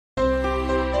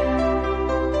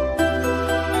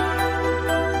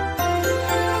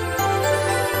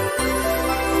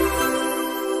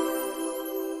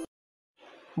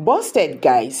Busted,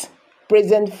 guys.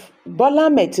 President Bola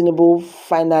Tinubu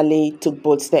finally took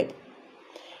bold step.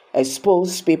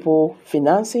 Expose people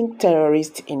financing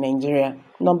terrorists in Nigeria.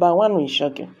 Number one will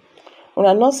shock you. When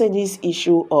I not say this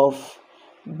issue of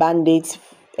bandit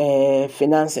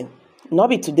financing,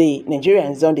 not be today,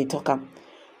 Nigerians don't they talk up.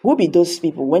 Who be those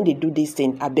people when they do this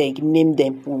thing? I beg, name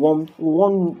them. We won't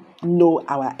know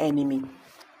our enemy.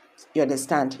 You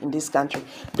understand? In this country,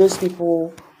 those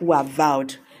people who have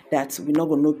vowed that we're not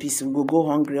gonna know peace, we will go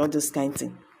hungry, all those kind of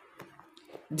thing.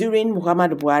 During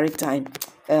Muhammad Buhari time,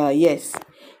 yes,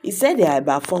 he said there are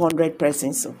about 400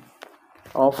 persons,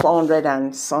 or 400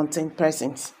 and something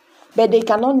persons, but they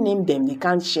cannot name them. They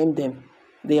can't shame them.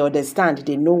 They understand.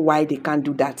 They know why they can't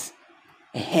do that.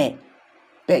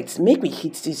 But make me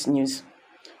hit this news,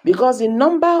 because the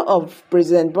number of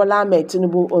President Bola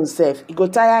Tinubu own self, it go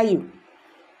tire you.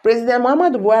 President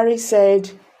Muhammad Buhari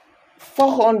said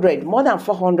 400, more than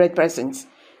 400 persons.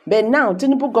 But now,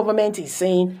 Tinubu government is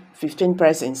saying 15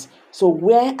 persons. So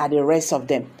where are the rest of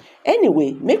them?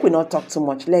 Anyway, make we not talk too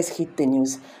much. Let's hit the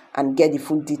news and get the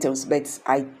full details. But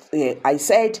I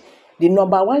said the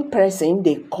number one person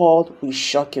they called will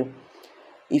shock you.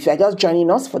 If you are just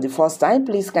joining us for the first time,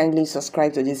 please kindly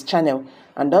subscribe to this channel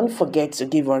and don't forget to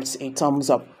give us a thumbs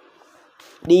up.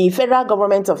 The federal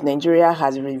government of Nigeria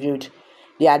has reviewed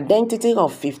the identity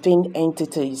of 15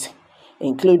 entities,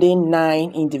 including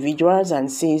 9 individuals and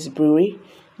 6 brewery,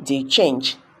 the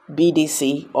change,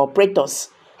 BDC operators,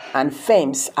 and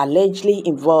firms allegedly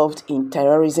involved in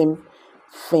terrorism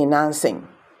financing.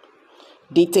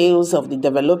 Details of the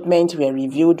development were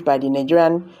reviewed by the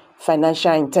Nigerian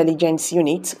Financial Intelligence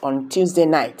Unit on Tuesday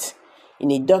night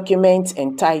in a document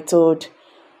entitled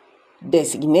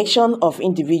Designation of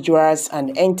Individuals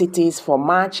and Entities for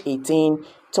March 18,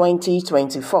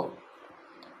 2024.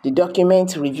 The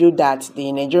document reviewed that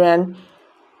the Nigerian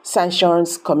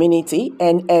Sanctions Committee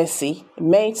 (NSC)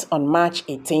 met on March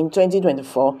 18,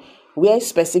 2024, where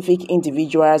specific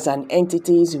individuals and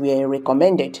entities were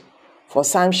recommended for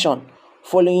sanction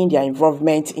following their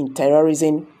involvement in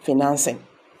terrorism financing.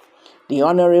 The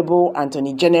Honorable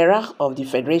Attorney General of the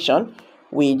Federation,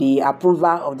 with the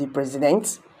approval of the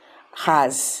President,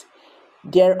 has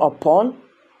thereupon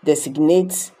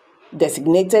designated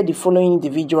the following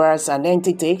individuals and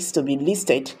entities to be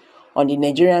listed on the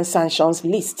Nigerian sanctions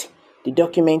list. The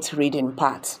document read in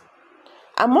part.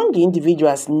 Among the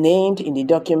individuals named in the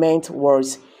document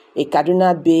was a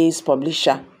Kaduna-based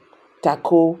publisher,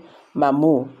 Tako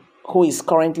Mamu, who is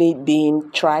currently being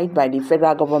tried by the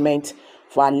federal government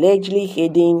for allegedly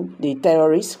aiding the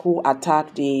terrorists who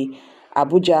attacked the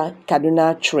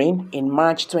Abuja-Kaduna train in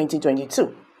March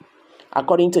 2022.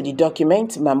 According to the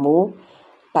document, Mamu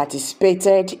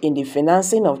participated in the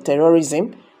financing of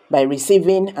terrorism by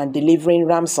receiving and delivering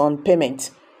ransom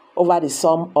payments over the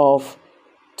sum of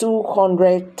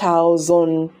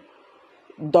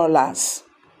 $200,000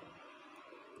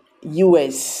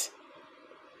 US,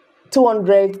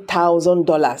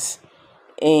 $200,000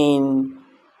 in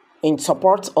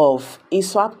support of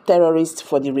ISWAP terrorists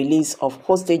for the release of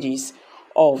hostages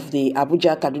of the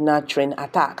Abuja-Kaduna train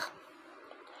attack.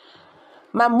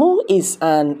 Mamu is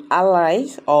an ally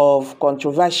of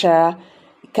controversial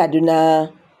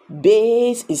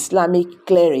Kaduna-based Islamic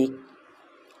cleric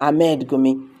Ahmed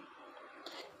Gumi.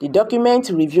 The document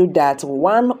revealed that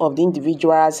one of the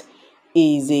individuals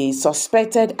is a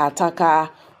suspected attacker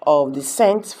of the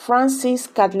St. Francis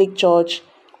Catholic Church,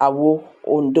 Awo,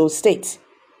 Ondo State,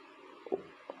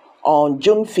 on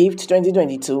June 5,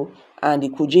 2022, and the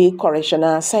Kuje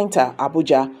Correctional Center,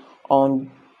 Abuja,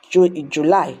 on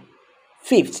July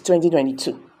 5th,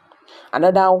 2022.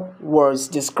 Another was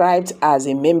described as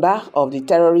a member of the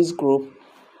terrorist group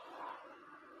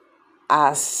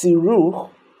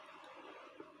Sh0ck.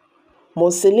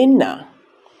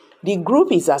 The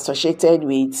group is associated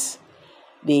with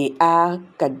the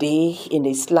Al-Qaeda in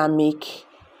Islamic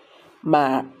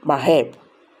Maghreb.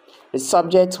 The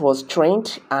subject was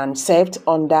trained and served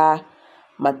under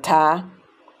Mata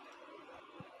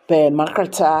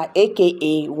Makata,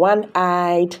 aka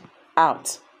One-Eyed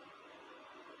Out.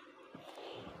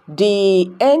 The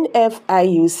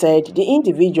NFIU said the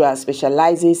individual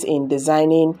specializes in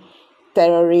designing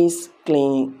terrorist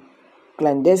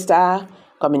clandestine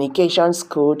communications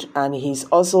code, and he's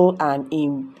also an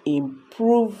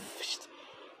improvised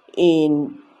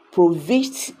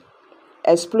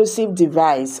explosive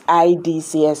device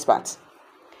IDC expert.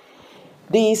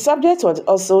 The subject was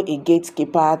also a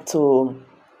gatekeeper to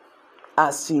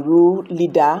Asiru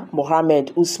leader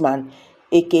Mohammed Usman,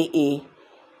 aka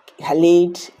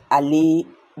Khalid Ali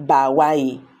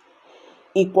Bawai.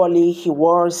 Equally, he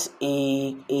was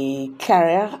a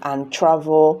career and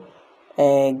travel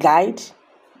guide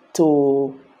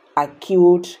to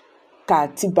acute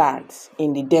cultivars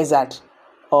in the desert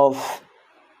of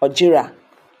Algeria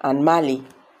and Mali.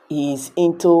 He is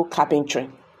into carpentry.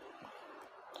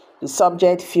 The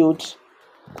subject filed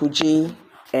Kuje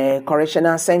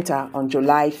Correctional Center on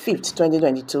July 5th,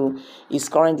 2022, is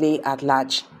currently at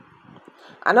large.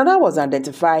 Another was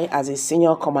identified as a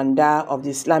senior commander of the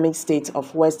Islamic State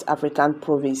of West African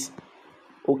Province,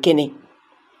 Okene.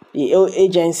 The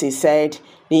agency said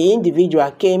the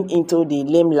individual came into the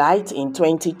limelight in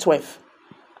 2012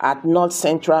 at North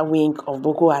Central Wing of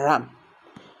Boko Haram.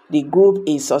 The group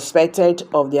is suspected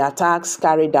of the attacks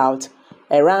carried out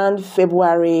around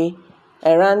Federal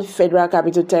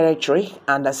Capital Territory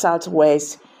and the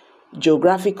Southwest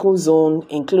Geographical Zone,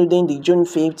 including the June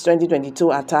 5th, 2022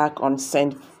 attack on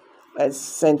St.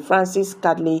 Francis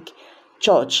Catholic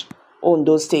Church,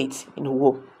 Ondo State, in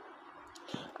Ugo.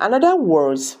 Another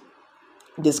was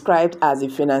described as a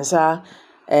financial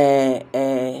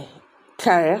carrier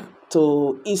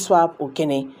to Iswap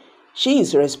Okene. She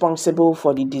is responsible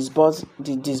for the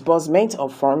disbursement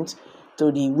of funds to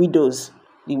the widows,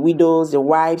 the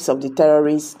wives of the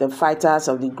terrorists, the fighters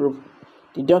of the group.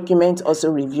 The document also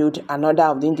reviewed another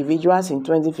of the individuals in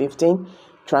 2015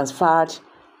 transferred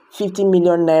 50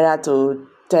 million naira to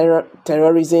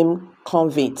terrorism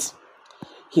convicts.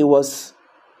 He was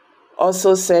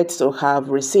also said to have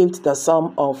received the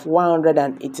sum of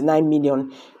 189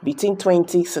 million between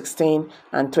 2016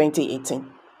 and 2018.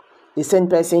 The same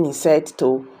person is said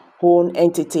to own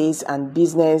entities and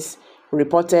business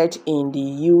reported in the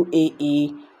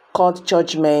UAE court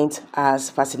judgment as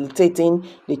facilitating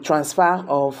the transfer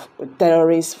of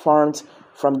terrorist funds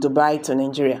from Dubai to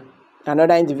Nigeria.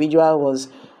 Another individual was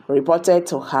reported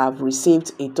to have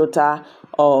received a total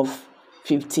of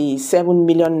 57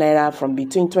 million naira from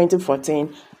between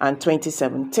 2014 and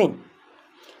 2017.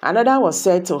 Another was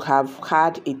said to have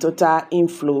had a total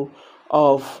inflow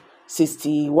of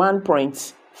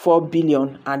 61.4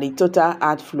 billion and a total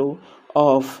outflow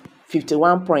of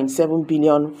 51.7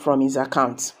 billion from his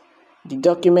account. The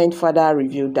document further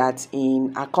revealed that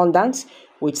in accordance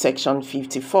with Section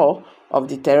 54 of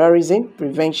the Terrorism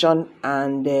Prevention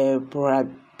and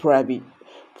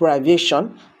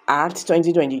Prohibition Act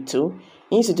 2022,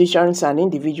 institutions and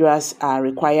individuals are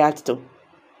required to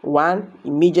 1.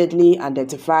 Immediately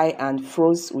identify and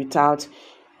freeze without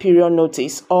period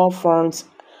notice all funds,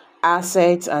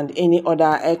 assets, and any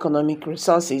other economic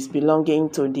resources belonging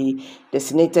to the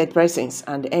designated persons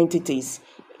and entities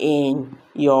in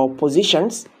your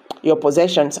possessions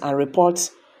and report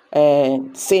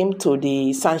same to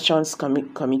the Sanctions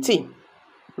Committee.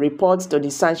 Report to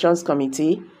the Sanctions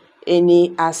Committee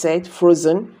any asset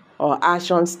frozen or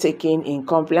actions taken in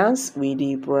compliance with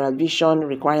the prohibition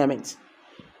requirements.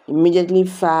 Immediately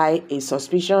file a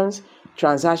suspicious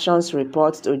transactions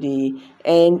report to the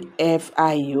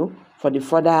NFIU for the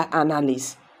further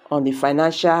analysis on the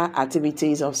financial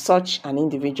activities of such an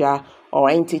individual or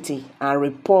entity, and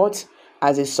report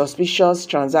as a suspicious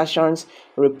transactions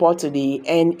report to the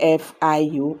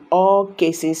NFIU all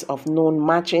cases of known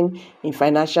matching in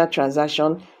financial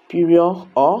transaction period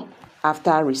or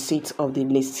after receipt of the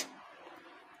list.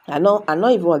 I not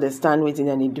even understand what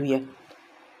they do here.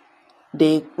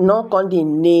 They not going to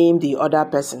name the other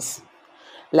persons.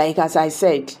 Like as I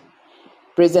said,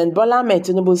 President Bola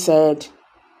Tinubu said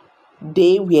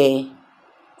they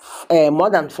were more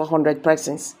than 400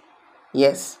 persons.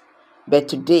 Yes, but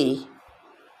today,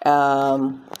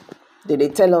 they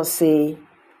tell us say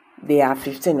they are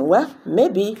 15. Well,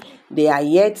 maybe they are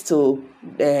yet to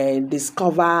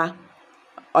discover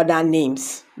other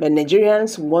names, but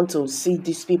Nigerians want to see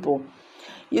these people.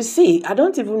 You see, I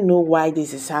don't even know why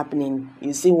this is happening.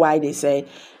 You see why they say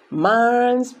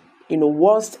man's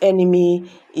worst enemy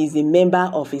is the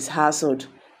member of his household.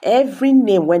 Every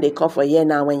name when they call for here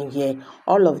now, when you hear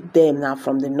all of them now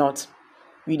from the north,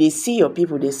 they see your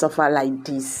people, they suffer like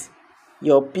this.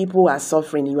 Your people are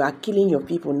suffering. You are killing your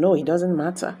people. No, it doesn't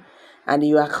matter. And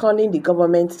you are calling the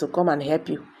government to come and help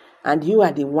you. And you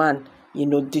are the one,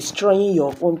 destroying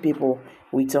your own people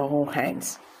with your own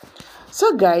hands.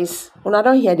 So guys, when I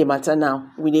don't hear the matter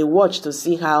now, we dey watch to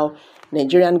see how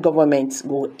Nigerian government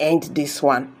will end this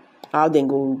one, how they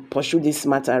go pursue this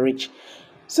matter reach.